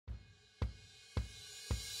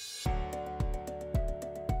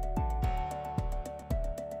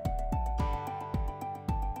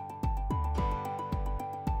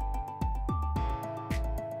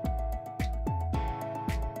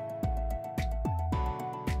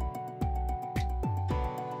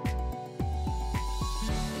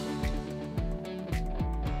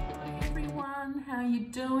you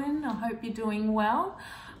doing? I hope you're doing well.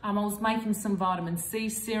 I was making some vitamin C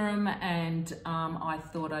serum and I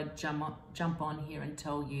thought I'd jump on here and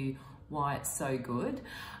tell you why it's so good.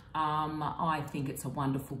 I think it's a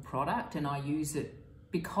wonderful product and I use it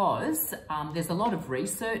because there's a lot of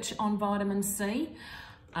research on vitamin C,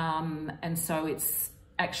 and so it's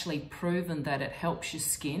actually proven that it helps your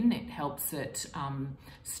skin. It helps it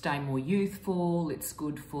stay more youthful. It's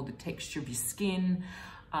good for the texture of your skin.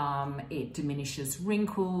 It diminishes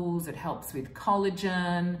wrinkles. It helps with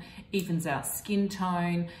collagen, evens out skin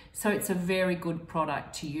tone. So it's a very good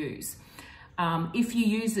product to use. If you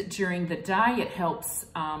use it during the day, it helps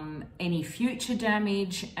any future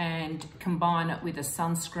damage, and combine it with a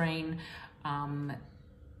sunscreen,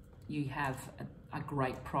 you have a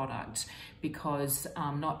great product, because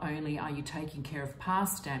not only are you taking care of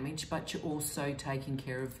past damage, but you're also taking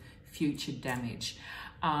care of future damage.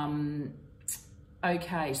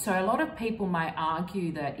 Okay, so a lot of people may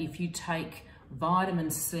argue that if you take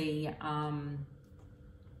vitamin C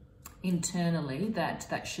internally,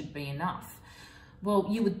 that should be enough. Well,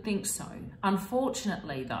 you would think so.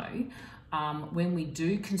 Unfortunately though, when we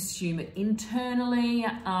do consume it internally,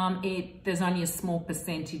 there's only a small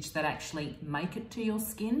percentage that actually make it to your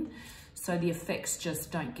skin. So the effects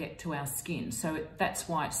just don't get to our skin. So that's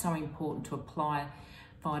why it's so important to apply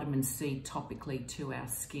vitamin C topically to our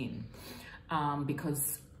skin.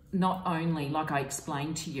 Because not only, like I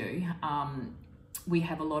explained to you, we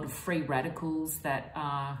have a lot of free radicals that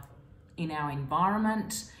are in our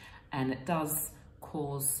environment, and it does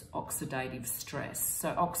cause oxidative stress.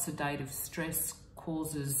 So oxidative stress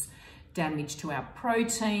causes damage to our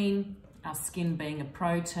protein, our skin being a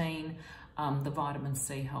protein. The vitamin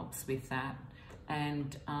C helps with that,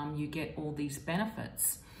 and you get all these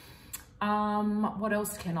benefits. What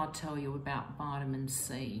else can I tell you about vitamin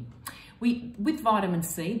C? With vitamin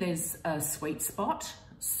C, there's a sweet spot.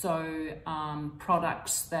 So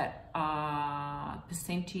products that are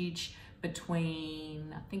percentage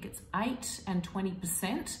between, I think it's 8 and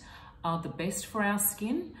 20% are the best for our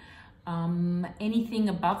skin. Anything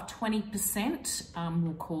above 20%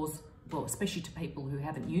 will cause, well, especially to people who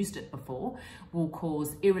haven't used it before, will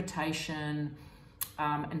cause irritation,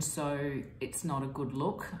 and so it's not a good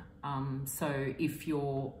look. So if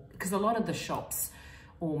you're, because a lot of the shops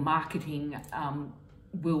or marketing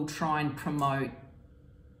will try and promote,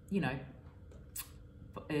 you know,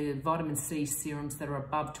 vitamin C serums that are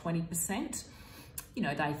above 20%. You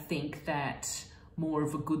know, they think that more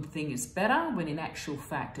of a good thing is better, when in actual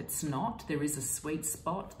fact it's not. There is a sweet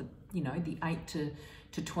spot, you know, the 8 to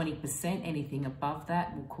 20%. Anything above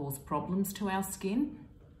that will cause problems to our skin.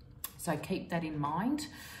 So keep that in mind.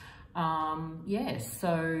 Yeah,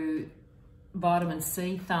 so vitamin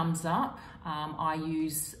C, thumbs up. I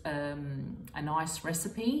use a nice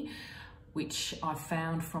recipe which I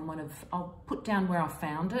found from one of, I'll put down where I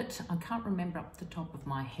found it. I can't remember up the top of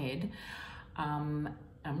my head. I'm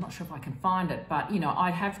not sure if I can find it, but you know,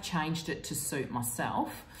 I have changed it to suit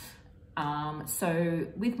myself. So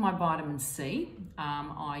with my vitamin C,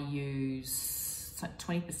 I use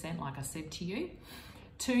 20%, like I said to you,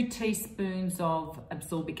 2 teaspoons of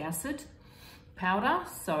ascorbic acid powder.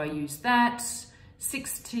 So I use that,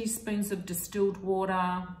 6 teaspoons of distilled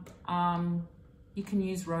water. You can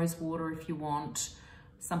use rose water if you want.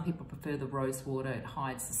 Some people prefer the rose water. It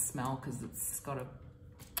hides the smell because it's got a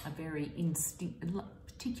very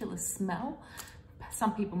particular smell.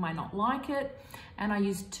 Some people may not like it. And I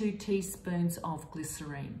use 2 teaspoons of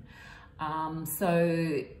glycerine.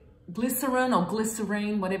 So glycerin or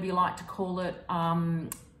glycerine, whatever you like to call it,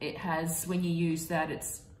 it has, when you use that,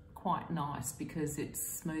 it's quite nice because it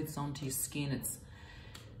smooths onto your skin. It's,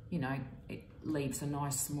 you know, it leaves a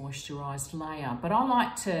nice moisturized layer. But I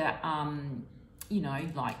like to, you know,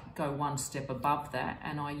 like go one step above that,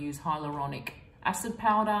 and I use hyaluronic acid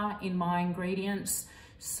powder in my ingredients.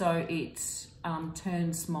 So it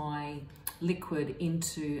turns my liquid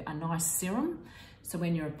into a nice serum. So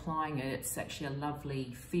when you're applying it, it's actually a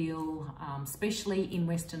lovely feel, especially in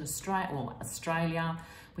Western Australia, or Australia,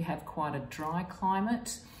 we have quite a dry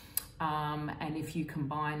climate. And if you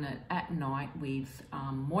combine it at night with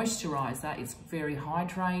moisturizer, it's very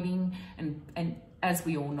hydrating. And as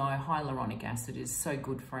we all know, hyaluronic acid is so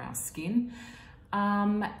good for our skin.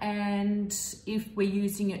 And if we're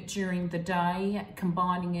using it during the day,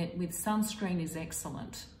 combining it with sunscreen is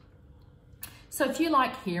excellent. So if you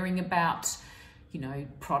like hearing about, you know,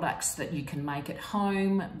 products that you can make at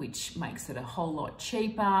home, which makes it a whole lot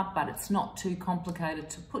cheaper, but it's not too complicated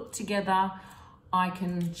to put together, I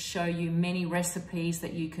can show you many recipes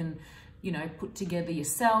that you can, you know, put together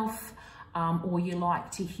yourself. or you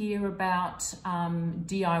like to hear about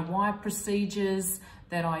DIY procedures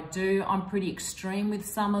that I do. I'm pretty extreme with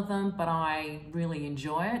some of them, but I really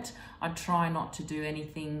enjoy it. I try not to do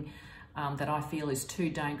anything that I feel is too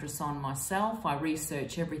dangerous on myself. I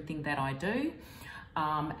research everything that I do,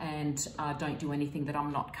 and don't do anything that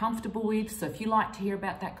I'm not comfortable with. So if you like to hear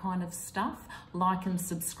about that kind of stuff, like and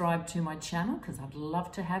subscribe to my channel, because I'd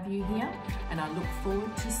love to have you here, and I look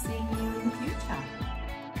forward to seeing you in the future.